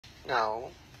No,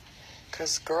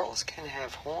 because girls can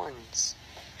have horns.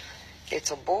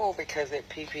 It's a bull because it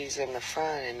pee-pees in the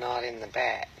front and not in the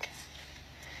back.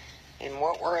 And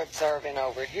what we're observing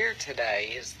over here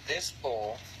today is this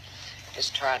bull is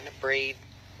trying to breed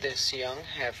this young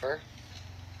heifer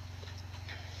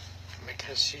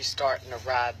because she's starting to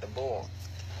ride the bull.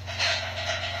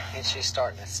 And she's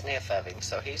starting to sniff of him.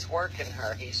 So he's working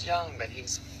her. He's young, but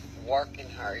he's working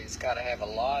her. He's got to have a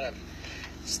lot of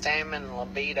stamina and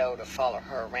libido to follow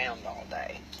her around all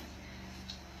day.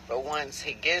 But once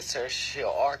he gets her, she'll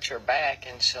arch her back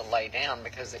and she'll lay down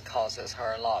because it causes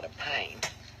her a lot of pain.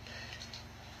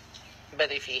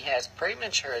 But if he has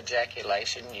premature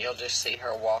ejaculation, you'll just see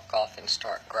her walk off and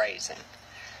start grazing.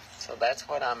 So that's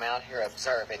what I'm out here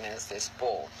observing is this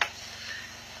bull.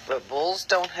 But bulls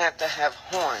don't have to have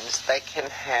horns. They can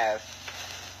have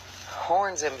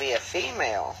horns and be a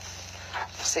female.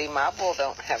 See, my bull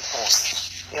don't have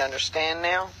horns. You understand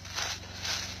now?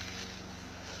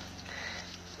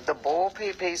 The bull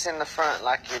pee-pees in the front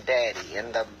like your daddy,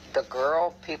 and the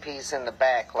girl pee-pees in the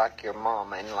back like your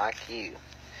mama and like you.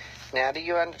 Now do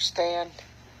you understand?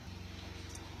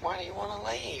 Why do you want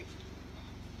to leave?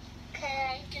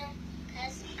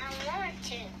 Because I want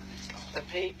to. The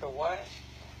pee for what?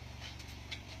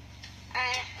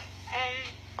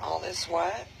 All this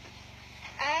what?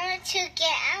 I want to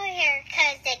get out of here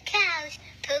because the cows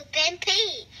poop and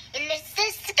pee. And it's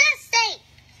disgusting.